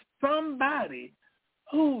over somebody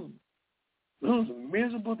who's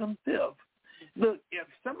miserable themselves. Look, if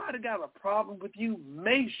somebody got a problem with you,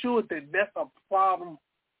 make sure that that's a problem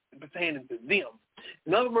pertaining to them.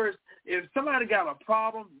 In other words, if somebody got a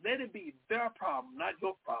problem, let it be their problem, not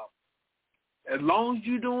your problem. As long as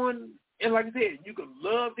you're doing, and like I said, you can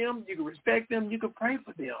love them, you can respect them, you can pray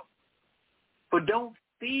for them. But don't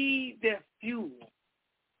feed their fuel.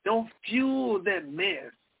 Don't fuel that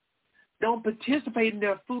mess. Don't participate in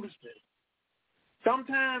their foolishness.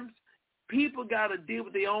 Sometimes people got to deal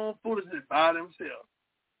with their own foolishness by themselves.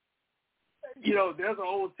 You know, there's an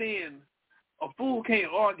old saying, a fool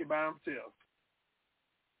can't argue by himself.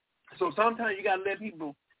 So sometimes you got to let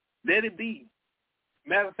people, let it be.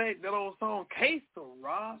 Matter of fact, that old song, Que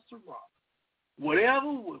Sera, Sera. Whatever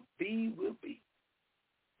will be, will be.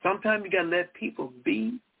 Sometimes you got to let people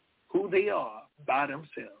be who they are by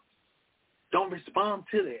themselves. Don't respond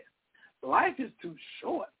to that. Life is too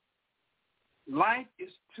short. Life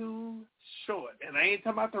is too short. And I ain't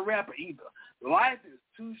talking about the rapper either. Life is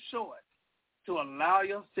too short to allow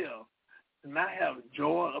yourself to not have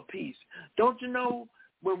joy or peace. Don't you know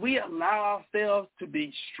when we allow ourselves to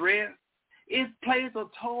be stressed, it plays a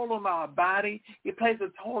toll on our body. It plays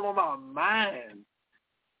a toll on our mind.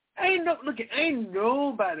 Ain't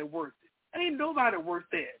nobody worth it. Ain't nobody worth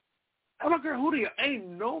that. I don't care who they are. Ain't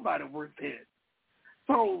nobody worth that.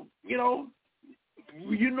 So, you know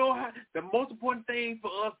how the most important thing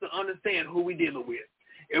for us to understand who we dealing with.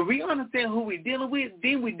 If we understand who we dealing with,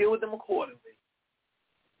 then we deal with them accordingly.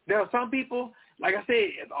 There are some people, like I said,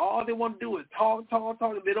 if all they want to do is talk,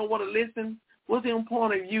 they don't want to listen, what's the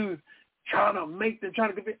point of you trying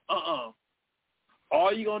to convince.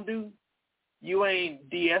 All you're going to do, you ain't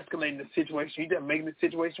de-escalating the situation. You're just making the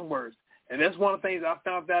situation worse. And that's one of the things I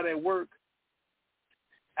found out at work.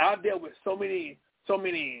 I dealt with so many,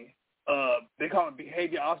 they call it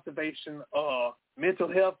behavior observation,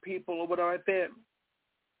 mental health people or whatever like that.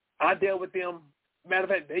 I dealt with them. Matter of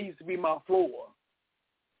fact, they used to be my floor.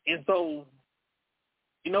 And so,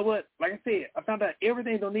 you know what? Like I said, I found out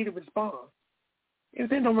everything don't need a response.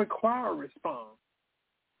 Everything don't require a response.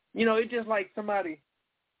 You know, it's just like somebody,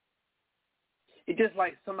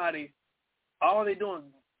 all they doing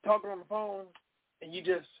talking on the phone, and you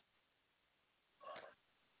just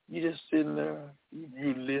sitting there,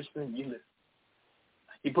 you listening,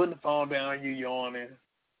 you putting the phone down, you yawning.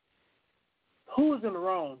 Who is in the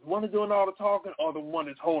wrong? The one that's doing all the talking or the one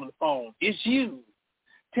that's holding the phone? It's you.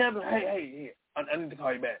 Tell them, hey, I need to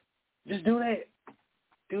call you back. Just do that.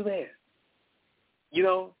 Do that. You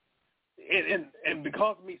know, and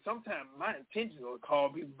because of me, sometimes my intention is to call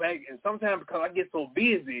people back, and sometimes because I get so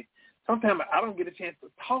busy, sometimes I don't get a chance to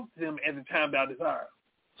talk to them at the time that I desire.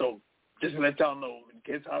 So just to let y'all know, in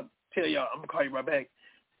case I tell y'all I'm going to call you right back,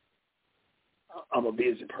 I'm a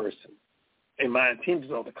busy person, and my intention is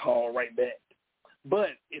to call right back. But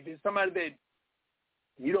if it's somebody that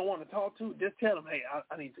you don't want to talk to, just tell them, hey,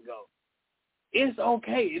 I need to go. It's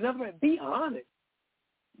okay. In other words, be honest.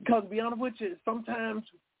 Because to be honest with you, sometimes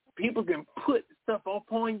people can put stuff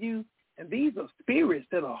upon you, and these are spirits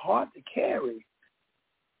that are hard to carry.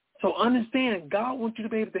 So understand, God wants you to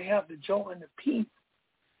be able to have the joy and the peace.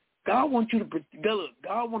 God wants you to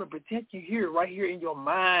God want to protect you here, right here in your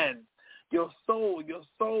mind, your soul,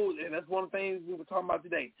 and that's one of the things we were talking about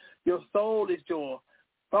today. Your soul is your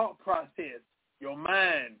thought process, your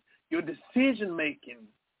mind, your decision making,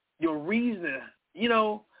 your reason. You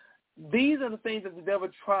know, these are the things that the devil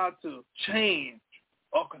tried to change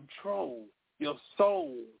or control. Your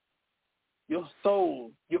soul, your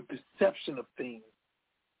perception of things.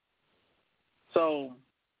 So,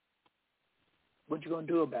 what you gonna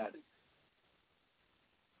do about it?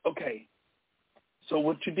 Okay. So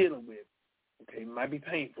what you're dealing with, okay, it might be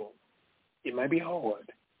painful. It might be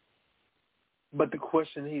hard. But the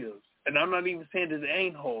question is, and I'm not even saying that it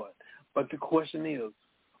ain't hard, but the question is,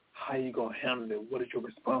 how you going to handle it? What is your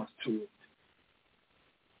response to it?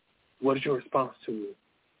 What is your response to it?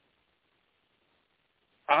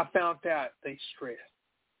 I found out they stress.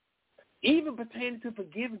 Even pertaining to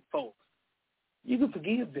forgiving folks, you can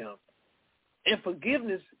forgive them. And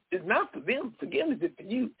forgiveness is not for them. Forgiveness is for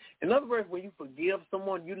you. In other words, when you forgive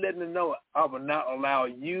someone, you letting them know, I will not allow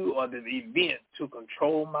you or the event to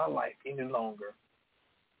control my life any longer.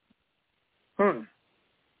 And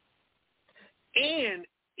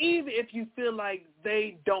even if you feel like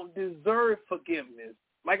they don't deserve forgiveness,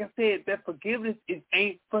 like I said, that forgiveness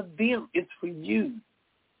ain't for them. It's for you.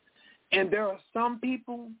 And there are some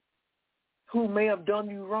people who may have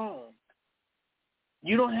done you wrong.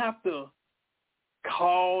 You don't have to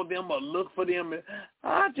call them or look for them.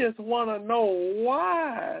 I just want to know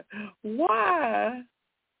why. Why?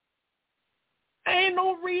 Ain't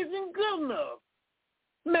no reason good enough.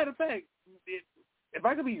 Matter of fact, if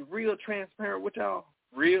I could be real transparent with y'all,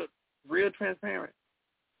 real transparent,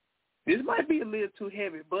 this might be a little too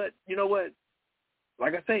heavy, but you know what?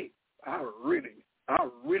 Like I say, I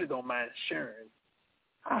really don't mind sharing.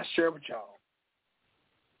 I'll share with y'all.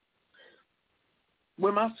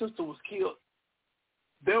 When my sister was killed,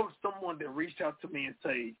 there was someone that reached out to me and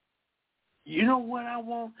say, you know what I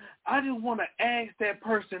want? I just want to ask that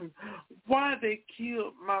person why they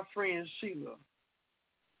killed my friend Sheila.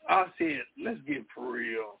 I said, let's get for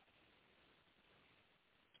real.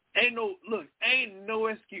 Ain't no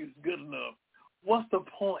excuse good enough. What's the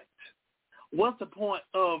point? What's the point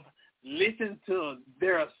of listening to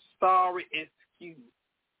their sorry excuse?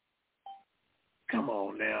 Come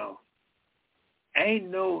on now. Ain't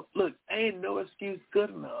no excuse good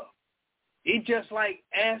enough. It's just like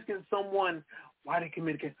asking someone why they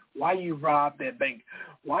committed, why you robbed that bank,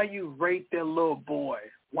 why you raped that little boy,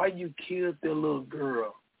 why you killed that little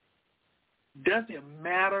girl. Does it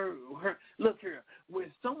matter? Look here,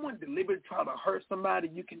 when someone deliberately try to hurt somebody,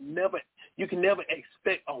 you can never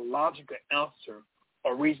expect a logical answer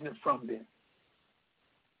or reasoning from them.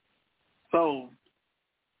 So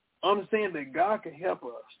understand that God can help us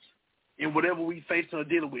in whatever we face or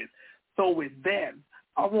deal with. So with that,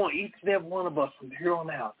 I want each and every one of us from here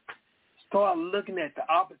on out start looking at the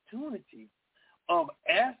opportunity of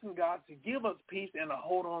asking God to give us peace and to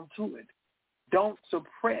hold on to it. Don't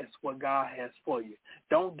suppress what God has for you.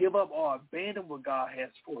 Don't give up or abandon what God has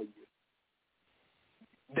for you.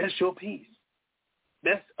 That's your peace.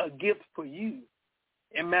 That's a gift for you.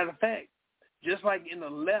 And matter of fact, Just like in a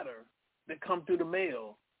letter that comes through the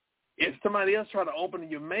mail, if somebody else try to open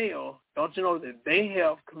your mail, don't you know that they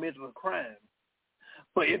have committed a crime?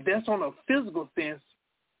 But if that's on a physical sense,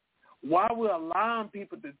 why are we allowing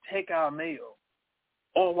people to take our mail?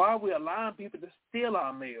 Or why are we allowing people to steal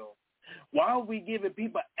our mail? Why are we giving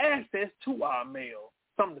people access to our mail?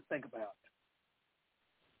 Something to think about.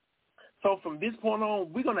 So from this point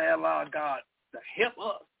on, we're going to allow God to help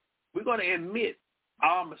us. We're going to admit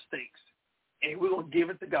our mistakes, and we're going to give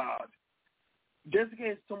it to God. Just in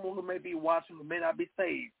case someone who may be watching who may not be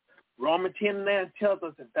saved, Romans 10:9 tells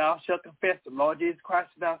us that thou shalt confess the Lord Jesus Christ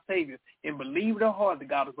as thy Savior and believe in thy heart that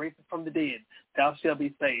God is raised him from the dead, thou shalt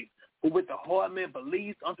be saved. For with the heart man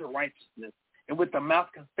believes unto righteousness, and with the mouth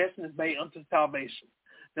confession is made unto salvation.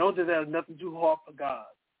 Know that there is nothing too hard for God.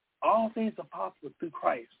 All things are possible through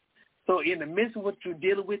Christ. So in the midst of what you're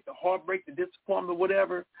dealing with, the heartbreak, the disappointment,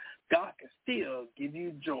 whatever, God can still give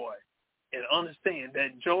you joy. And understand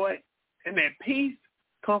that joy and that peace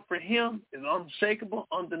come from him is unshakable,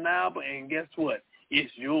 undeniable, and guess what?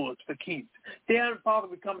 It's yours for keeps. Dear Father,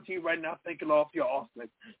 we come to you right now. Thank you, Lord, for your awesomeness.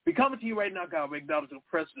 We come to you right now, God. We acknowledge your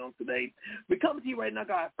presence on today. We come to you right now,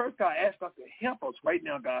 God. First, God, ask God to help us right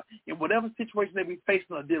now, God, in whatever situation that we're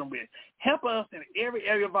facing or dealing with. Help us in every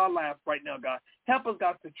area of our life right now, God. Help us,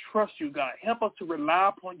 God, to trust you, God. Help us to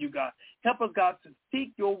rely upon you, God. Help us, God, to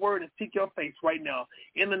seek your word and seek your face right now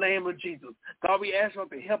in the name of Jesus. God, we ask you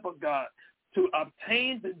to help us, God, to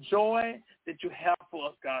obtain the joy that you have for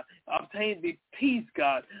us, God. Obtain the peace,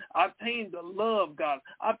 God. Obtain the love, God.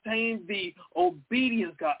 Obtain the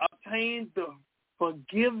obedience, God. Obtain the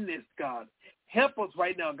forgiveness, God. Help us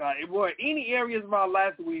right now, God. If we're in any areas of our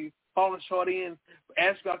lives that we've fallen short in,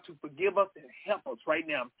 ask God to forgive us and help us right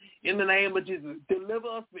now. In the name of Jesus, deliver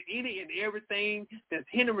us from any and everything that's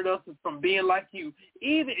hindering us from being like you,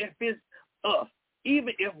 even if it's us,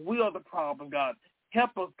 even if we are the problem, God.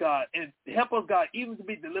 Help us, God, and help us, God, even to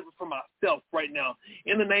be delivered from ourselves right now.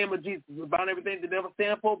 In the name of Jesus, we bind everything the devil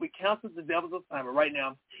stands for. We cancel the devil's assignment right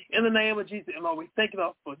now. In the name of Jesus, and Lord, we thank you,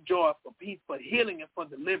 Lord, for joy, for peace, for healing, and for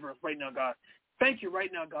deliverance right now, God. Thank you right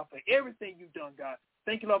now, God, for everything you've done, God.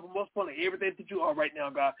 Thank you, Lord, for most importantly, everything that you are right now,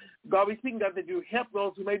 God. God, we speak, God, that you help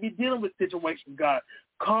those who may be dealing with situations, God.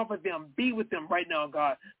 Comfort them. Be with them right now,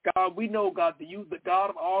 God. God, we know, God, that you the God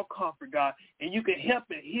of all comfort, God, and you can help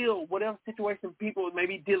and heal whatever situation people may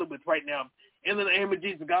be dealing with right now. In the name of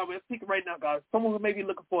Jesus, God, we're speaking right now, God. Someone who may be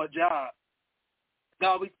looking for a job,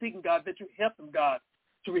 God, we're speaking, God, that you help them, God,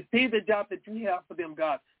 to receive the job that you have for them,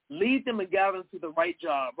 God. Lead them and guide them to the right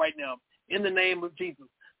job right now. In the name of Jesus.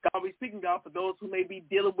 God, we're speaking, God, for those who may be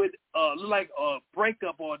dealing with like a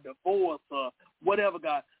breakup or a divorce or whatever,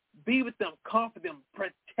 God. Be with them, comfort them,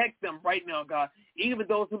 protect them right now, God. Even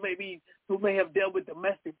those who may have dealt with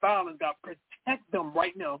domestic violence, God, protect them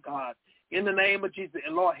right now, God. In the name of Jesus.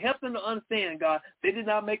 And Lord, help them to understand, God, they did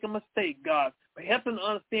not make a mistake, God. But help them to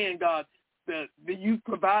understand, God, that you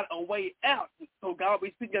provide a way out. So, God,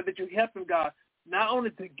 we speak, God, that you help them, God, not only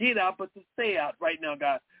to get out, but to stay out right now,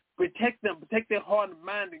 God. Protect them, protect their heart and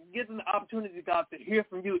mind, and give them the opportunity, God, to hear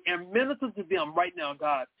from you and minister to them right now,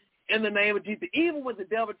 God. In the name of Jesus, even when the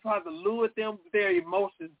devil tries to lure them with their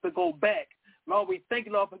emotions to go back, Lord, we thank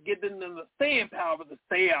you, Lord, for giving them the staying power to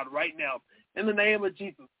stay out right now. In the name of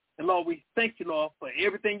Jesus. And, Lord, we thank you, Lord, for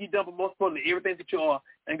everything you've done, but most importantly, everything that you are.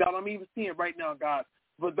 And, God, I'm even seeing right now, God,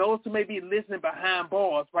 for those who may be listening behind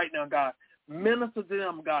bars right now, God, minister to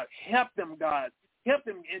them, God. Help them, God. Help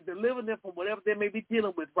them and deliver them from whatever they may be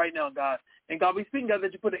dealing with right now, God. And, God, we speak, God,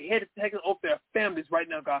 that you put a head of protection over their families right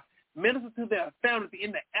now, God. Minister to their families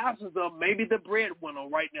in the absence of maybe the breadwinner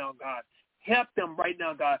right now, God. Help them right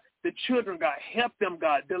now, God. The children, God, help them,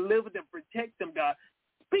 God. Deliver them, protect them, God.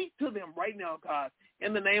 Speak to them right now, God.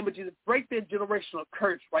 In the name of Jesus, break their generational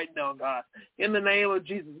curse right now, God. In the name of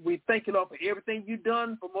Jesus, we thank you, Lord, for everything you've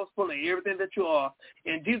done, for most importantly, everything that you are.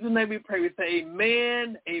 In Jesus' name we pray. We say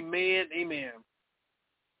amen, amen, amen.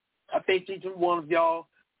 I thank each and one of y'all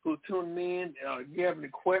who tuned in. If you have any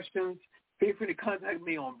questions, feel free to contact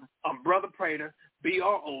me on Brother Prater,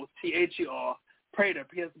 B-R-O-T-H-E-R, Prater,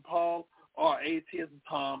 P as in Paul, R-A-T as in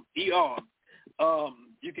Tom, E-R.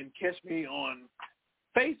 You can catch me on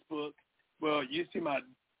Facebook. Well, you see my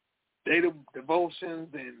daily devotions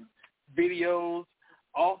and videos.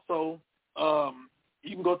 Also,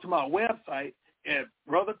 you can go to my website at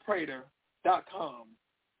brotherprater.com.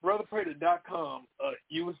 brotherprater.com.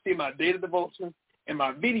 You will see my daily devotions and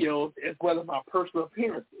my videos as well as my personal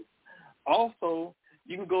appearances. Also,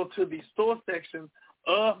 you can go to the store section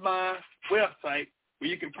of my website where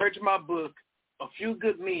you can purchase my book, A Few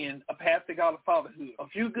Good Men, A Path to God of Fatherhood. A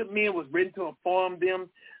Few Good Men was written to inform them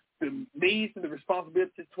the needs and the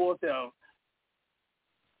responsibilities towards their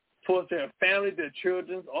towards their family, their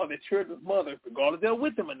children, or their children's mother, regardless if they're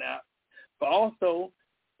with them or not. But also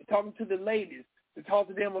talking to the ladies, to talk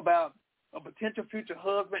to them about a potential future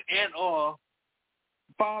husband and or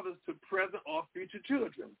fathers to present or future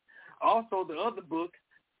children. Also, the other book,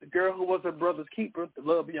 The Girl Who Was Her Brother's Keeper, The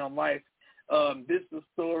Love Beyond Life. This is a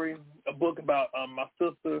story, a book about my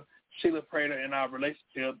sister, Sheila Prater, and our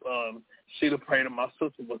relationship. Sheila Prater, my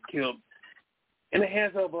sister, was killed in the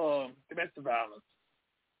hands of domestic violence.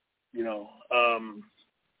 You know,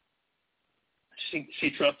 she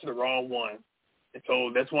trusted the wrong one. And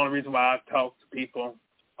so that's one of the reasons why I talk to people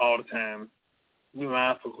all the time. Be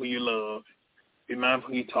mindful who you love. Be mindful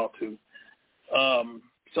who you talk to.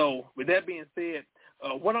 So with that being said,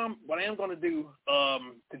 what I am going to do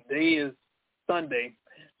today is Sunday.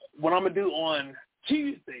 What I'm going to do on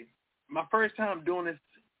Tuesday, my first time doing this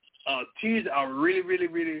Tuesday, I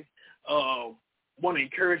really want to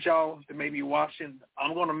encourage y'all to maybe watching.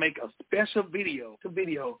 I'm going to make a special video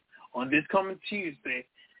on this coming Tuesday,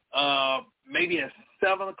 maybe at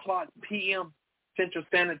 7 o'clock p.m. Central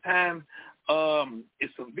Standard Time.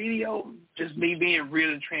 It's a video, just me being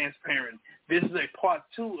real and transparent. This is a part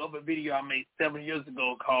 2 of a video I made 7 years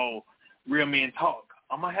ago called Real Men Talk.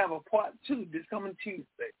 I'm going to have a part 2 this coming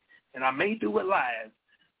Tuesday, and I may do it live,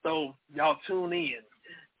 so y'all tune in.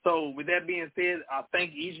 So with that being said, I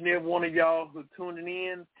thank each and every one of y'all who tuning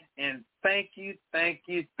in, and thank you for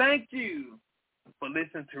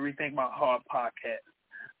listening to Rethink My Heart podcast.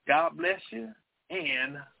 God bless you,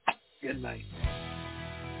 and good night.